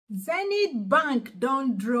Zenith Bank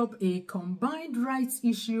don't drop a combined rights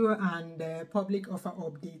issue and public offer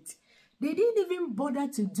update. They didn't even bother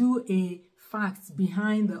to do a facts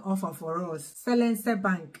behind the offer for us. Silence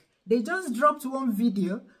Bank. They just dropped one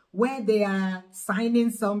video where they are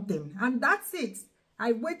signing something, and that's it.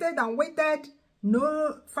 I waited and waited.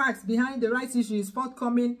 No facts behind the rights issue is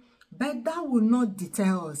forthcoming, but that will not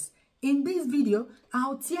deter us. In this video,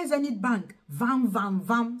 I'll tear Zenith Bank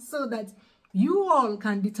vam, so that you all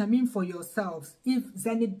can determine for yourselves if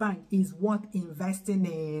Zenith Bank is worth investing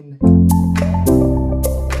in.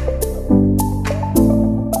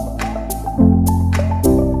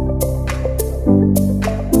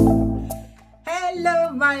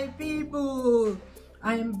 Hello, my people.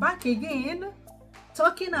 I am back again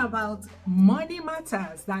talking about money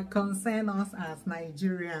matters that concern us as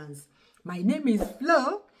Nigerians. My name is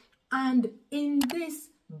Flo, and in this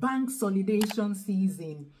bank consolidation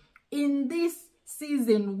season, in this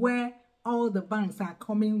season where all the banks are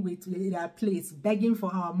coming with their plates begging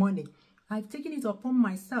for our money, I've taken it upon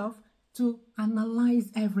myself to analyze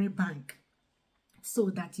every bank so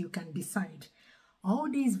that you can decide. All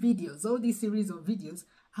these videos, all these series of videos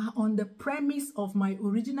are on the premise of my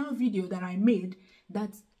original video that I made,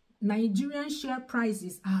 that Nigerian share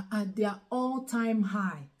prices are at their all-time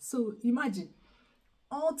high. So imagine,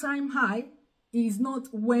 all-time high is not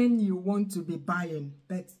when you want to be buying,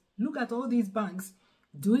 but look at all these banks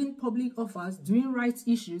doing public offers, doing rights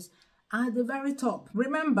issues at the very top.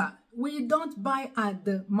 Remember, we don't buy at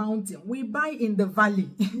the mountain, we buy in the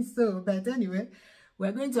valley. But anyway,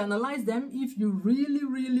 we're going to analyze them. If you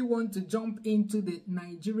really want to jump into the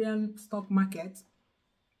Nigerian stock market,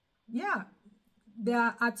 yeah, they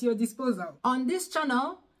are at your disposal. On this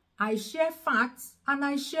channel, I share facts and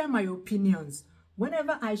I share my opinions.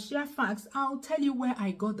 Whenever I share facts, I'll tell you where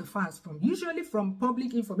I got the facts from. Usually from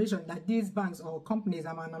public information that these banks or companies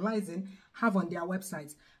I'm analyzing have on their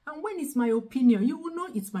websites. And when it's my opinion, you will know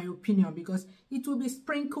it's my opinion because it will be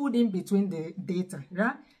sprinkled in between the data.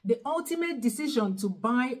 Right? The ultimate decision to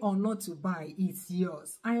buy or not to buy is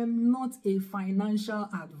yours. I am not a financial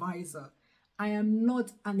advisor. I am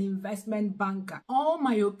not an investment banker. All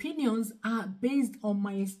my opinions are based on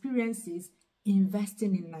my experiences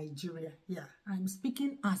investing in Nigeria. Yeah, I'm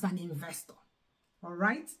speaking as an investor. All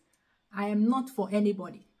right? I am not for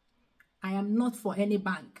anybody. I am not for any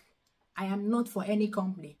bank. I am not for any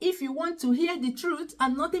company. If you want to hear the truth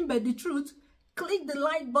and nothing but the truth, click the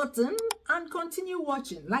like button and continue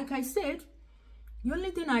watching. Like I said, the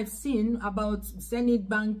only thing I've seen about Zenith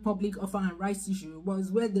Bank public offer and rights issue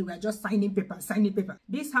was where they were just signing paper.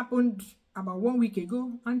 This happened about 1 week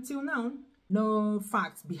ago. Until now, no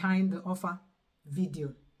facts behind the offer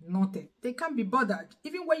video, nothing. They can't be bothered.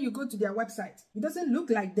 Even when you go to their website, it doesn't look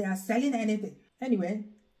like they are selling anything. Anyway,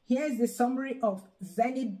 here's the summary of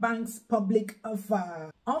Zenith Bank's public offer.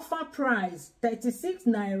 Offer price 36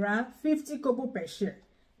 naira 50 kobo per share.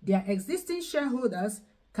 Their existing shareholders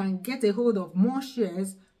can get a hold of more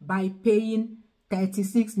shares by paying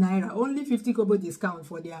 36 naira, only 50 kobo discount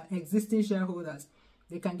for their existing shareholders.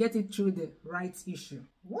 They can get it through the rights issue.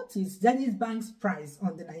 What is Zenith Bank's price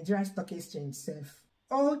on the Nigerian Stock Exchange itself?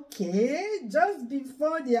 Okay, just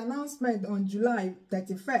before the announcement on July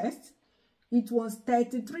 31st, it was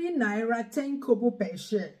 33 naira 10 kobo per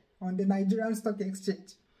share on the Nigerian Stock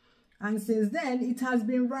Exchange. And since then, it has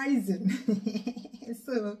been rising.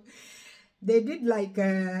 So they did like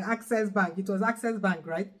Access Bank. It was Access Bank,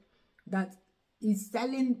 right? That is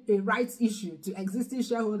selling a rights issue to existing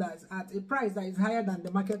shareholders at a price that is higher than the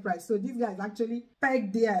market price. So these guys actually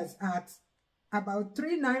pegged theirs at about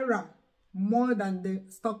 3 naira more than the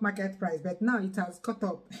stock market price, but now it has caught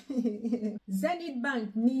up. Zenith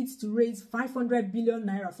Bank needs to raise 500 billion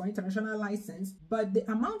naira for international license, but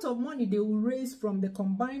the amount of money they will raise from the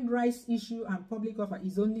combined rights issue and public offer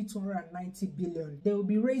is only 290 billion. They will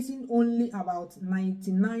be raising only about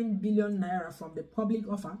 99 billion naira from the public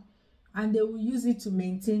offer, and they will use it to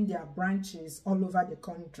maintain their branches all over the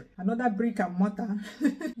country. Another brick and mortar.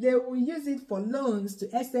 They will use it for loans to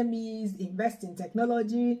SMEs, invest in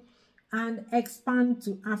technology, and expand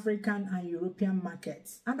to African and European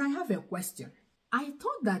markets. And I have a question. I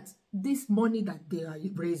thought that this money that they are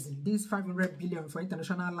raising, this 500 billion for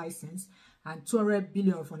international license and 200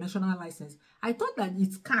 billion for national license, I thought that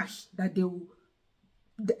it's cash that they will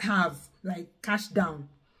have, like cash down.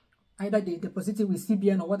 Either they deposit it with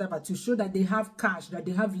CBN or whatever to show that they have cash, that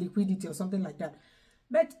they have liquidity or something like that.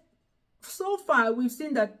 But so far, we've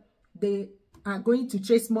seen that they are going to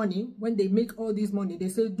chase money. When they make all this money, they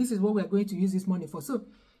say, this is what we're going to use this money for. So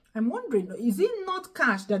I'm wondering, is it not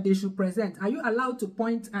cash that they should present? Are you allowed to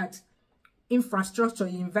point at infrastructure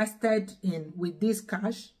you invested in with this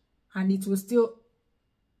cash? and it will still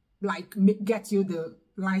like get you the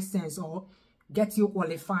license or get you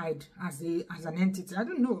qualified as an entity. I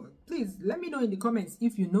don't know. Please let me know in the comments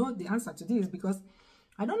if you know the answer to this, because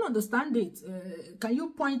I don't understand it. Can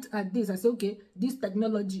you point at this and say, okay, this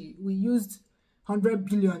technology, we used 100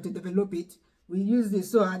 billion to develop it, we use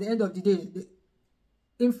this, so at the end of the day the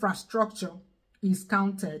infrastructure is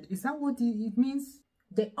counted? Is that what it means?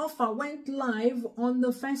 The offer went live on the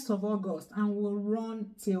 1st of August and will run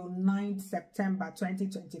till 9th September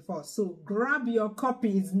 2024. So grab your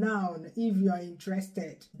copies now if you are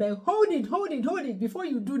interested. But hold it. Before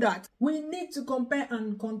you do that, we need to compare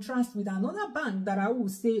and contrast with another bank that I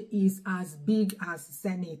would say is as big as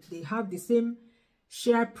Zenith. They have the same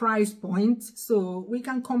share price point, so we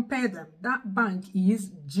can compare them. That bank is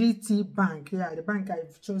GTBank. Yeah, the bank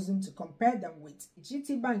I've chosen to compare them with.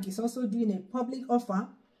 GTBank is also doing a public offer,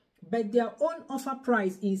 but their own offer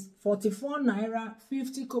price is 44 naira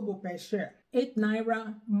 50 kobo per share, 8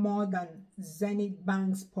 naira more than Zenith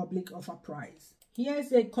Bank's public offer price.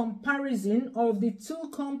 Here's a comparison of the two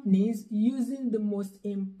companies using the most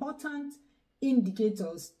important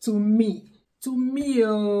indicators to me.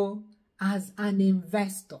 As an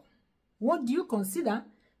investor, what do you consider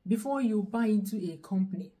before you buy into a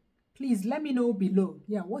company? Please let me know below.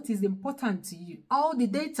 Yeah, what is important to you? All the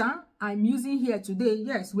data I'm using here today,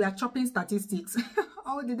 yes, we are chopping statistics.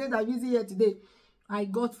 All the data I'm using here today, I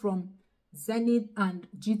got from Zenith and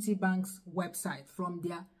GTBank's website, from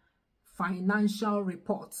their financial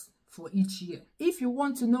reports for each year. If you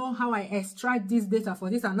want to know how I extract this data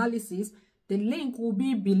for this analysis, the link will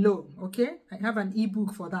be below, okay? I have an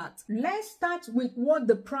ebook for that. Let's start with what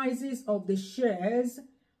the prices of the shares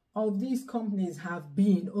of these companies have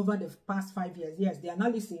been over the past 5 years. Yes, the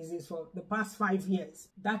analysis is for the past 5 years.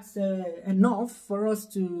 That's enough for us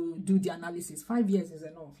to do the analysis. 5 years is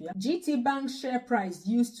enough, yeah? GTBank's share price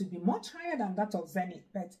used to be much higher than that of Zenith,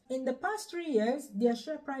 but in the past 3 years, their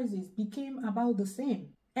share prices became about the same.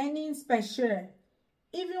 Earnings per share,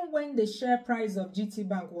 even when the share price of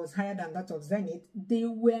GTBank was higher than that of Zenith, they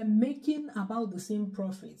were making about the same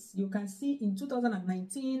profits. You can see in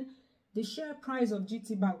 2019, the share price of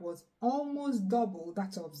GTBank was almost double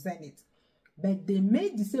that of Zenith, but they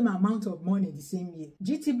made the same amount of money the same year.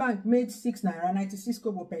 GTBank made 6 naira 96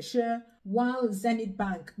 kobo per share, while Zenith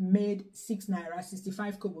Bank made 6 naira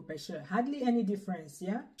 65 kobo per share. Hardly any difference,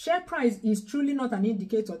 yeah? Share price is truly not an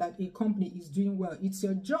indicator that a company is doing well. It's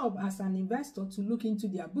your job as an investor to look into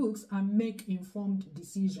their books and make informed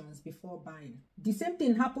decisions before buying. The same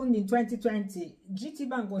thing happened in 2020.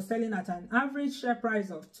 GTBank was selling at an average share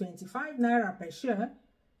price of 25 naira per share.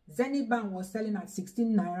 Zenith Bank was selling at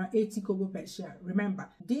 16 naira 80 kobo per share. Remember,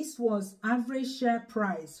 this was average share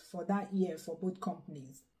price for that year for both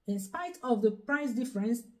companies. In spite of the price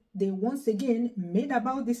difference, they once again made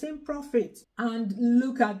about the same profit. And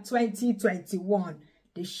look at 2021.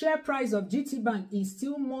 The share price of GTBank is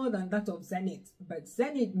still more than that of Zenith, but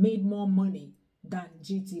Zenith made more money than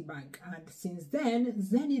GTBank, and since then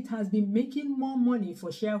Zenith has been making more money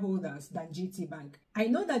for shareholders than GTBank. I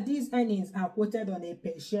know that these earnings are quoted on a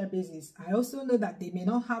per share basis. I also know that they may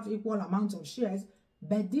not have equal amount of shares,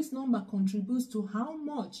 but this number contributes to how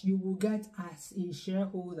much you will get as a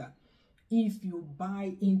shareholder if you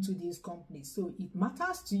buy into these companies. So it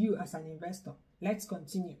matters to you as an investor. Let's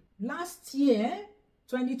continue. Last year,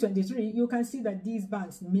 2023, you can see that these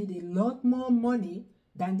banks made a lot more money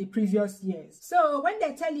than the previous years. So when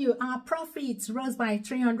they tell you our profits rose by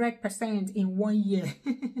 300% in 1 year,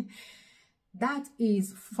 that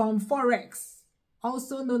is from Forex,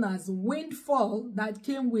 also known as windfall, that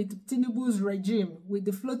came with Tinubu's regime. With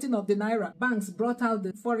the floating of the naira, banks brought out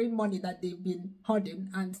the foreign money that they've been hoarding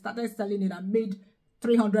and started selling it and made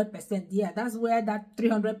 300%. Yeah, that's where that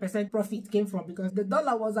 300% profit came from, because the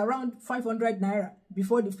dollar was around 500 naira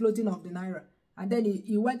before the floating of the naira. And then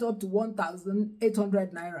it went up to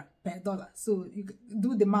 1,800 naira per dollar. So you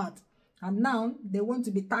do the math. And now they want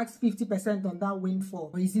to be taxed 50% on that windfall.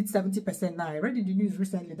 Or is it 70% now? I read in the news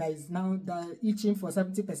recently that is now itching for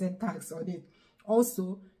 70% tax on it.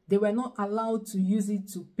 Also, they were not allowed to use it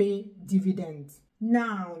to pay dividends.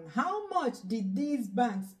 Now, how much did these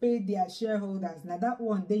banks pay their shareholders? Now, that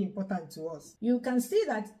one, they important to us. You can see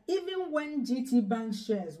that even when GTBank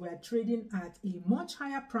shares were trading at a much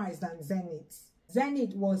higher price than Zenith,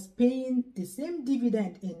 Zenith was paying the same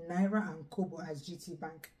dividend in Naira and Kobo as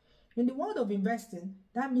GTBank. In the world of investing,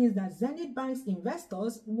 that means that Zenith Bank's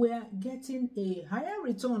investors were getting a higher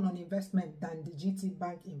return on investment than the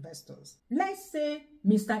GTBank investors. Let's say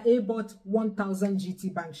Mr. A bought 1,000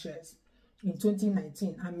 GTBank shares in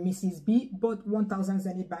 2019 and Mrs. B bought 1,000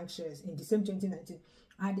 Zenith Bank shares in the same 2019,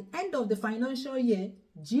 At the end of the financial year,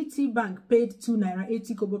 GTBank paid 2 naira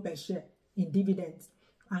 80 kobo per share in dividends,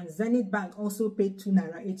 and Zenith Bank also paid 2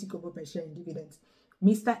 naira 80 kobo per share in dividends.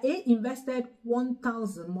 Mr. A invested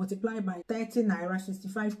 1,000 multiplied by 30 naira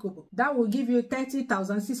 65 kobo. That will give you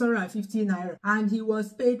 30,650 naira. And he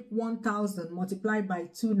was paid 1,000 multiplied by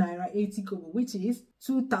 2 naira 80 kobo, which is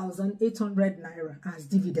 2,800 naira as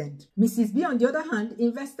dividend. Mrs. B, on the other hand,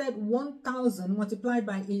 invested 1,000 multiplied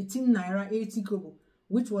by 18 naira 80 kobo,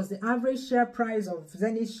 which was the average share price of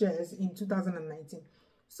Zenith shares in 2019.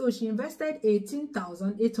 So she invested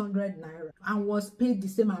 18,800 naira and was paid the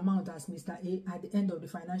same amount as Mr. A at the end of the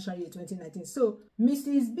financial year 2019. So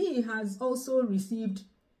Mrs. B has also received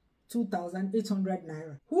 2,800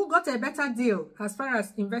 naira. Who got a better deal as far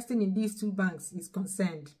as investing in these two banks is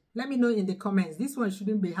concerned? Let me know in the comments. This one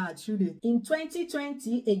shouldn't be hard, should it? In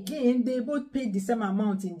 2020, again, they both paid the same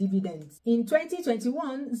amount in dividends. In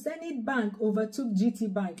 2021, Zenith Bank overtook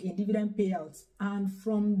GTBank in dividend payouts. And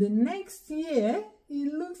from the next year,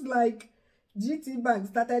 it looks like GTBank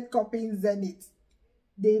started copying Zenith.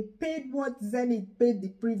 They paid what Zenith paid the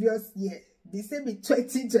previous year. The same in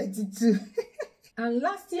 2022. And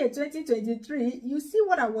last year, 2023, you see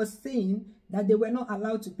what I was saying, that they were not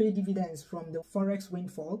allowed to pay dividends from the Forex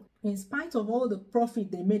windfall. In spite of all the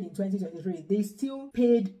profit they made in 2023, they still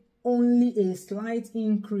paid only a slight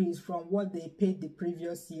increase from what they paid the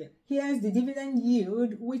previous year. Here's the dividend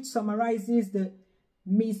yield, which summarizes the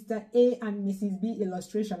Mr. A and Mrs. B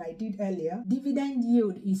illustration I did earlier. Dividend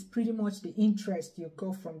yield is pretty much the interest you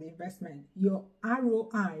got from the investment, your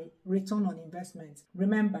ROI, return on investment.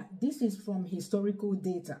 Remember, this is from historical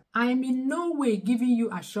data. I am in no way giving you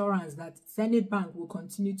assurance that Zenith Bank will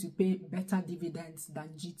continue to pay better dividends than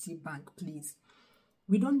GTBank, please.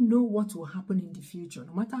 We don't know what will happen in the future.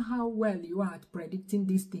 No matter how well you are at predicting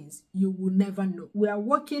these things, you will never know. We are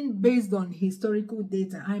working based on historical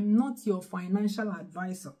data. I'm not your financial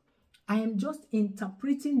advisor. I am just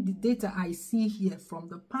interpreting the data I see here from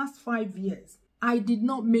the past 5 years. I did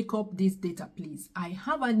not make up this data, please. I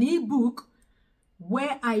have an ebook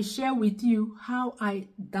where I share with you how I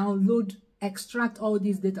download, extract all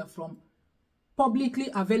this data from publicly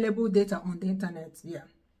available data on the internet. Yeah,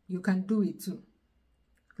 you can do it too.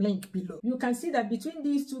 Link below. You can see that between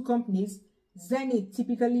these two companies, Zenith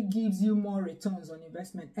typically gives you more returns on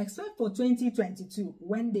investment, except for 2022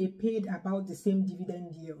 when they paid about the same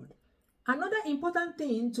dividend yield. Another important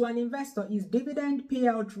thing to an investor is dividend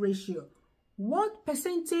payout ratio. What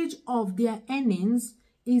percentage of their earnings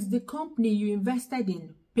is the company you invested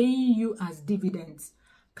in paying you as dividends?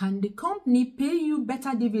 Can the company pay you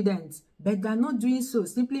better dividends, but they're not doing so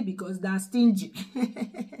simply because they're stingy?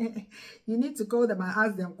 You need to call them and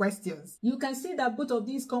ask them questions. You can see that both of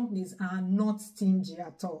these companies are not stingy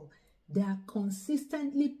at all. They are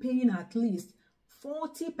consistently paying at least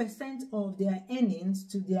 40% of their earnings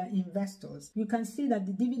to their investors. You can see that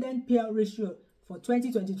the dividend payout ratio for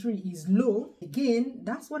 2023 is low. Again,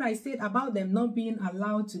 that's what I said about them not being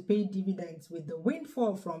allowed to pay dividends with the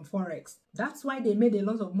windfall from Forex. That's why they made a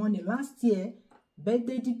lot of money last year, but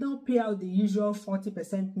they did not pay out the usual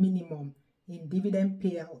 40% minimum in dividend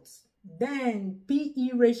payouts. Then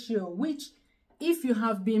PE ratio, which if you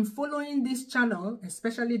have been following this channel,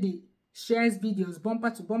 especially the shares videos bumper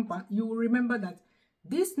to bumper, you will remember that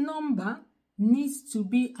this number needs to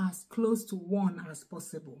be as close to 1 as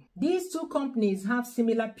possible. These two companies have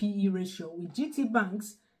similar PE ratio, with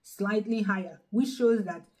GTBank's slightly higher, which shows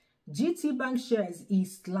that GTBank shares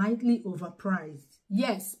is slightly overpriced.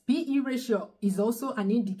 Yes, PE ratio is also an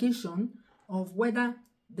indication of whether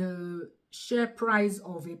the share price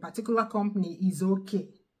of a particular company is okay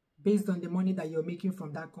based on the money that you're making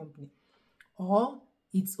from that company, or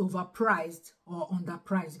it's overpriced or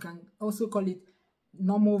underpriced. You can also call it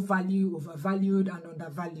normal value, overvalued, and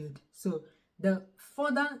undervalued. So the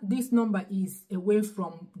further this number is away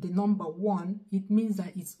from the number 1, it means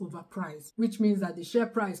that it's overpriced, which means that the share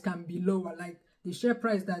price can be lower, like the share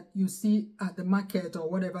price that you see at the market or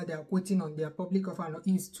whatever they are quoting on their public offer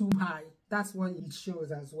is too high. That's what it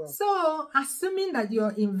shows as well. So assuming that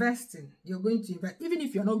you're investing, you're going to invest, even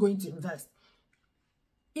if you're not going to invest,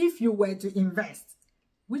 if you were to invest,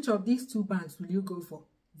 which of these two banks will you go for?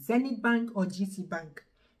 Zenith Bank or GTBank,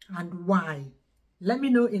 and why? Let me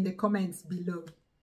know in the comments below.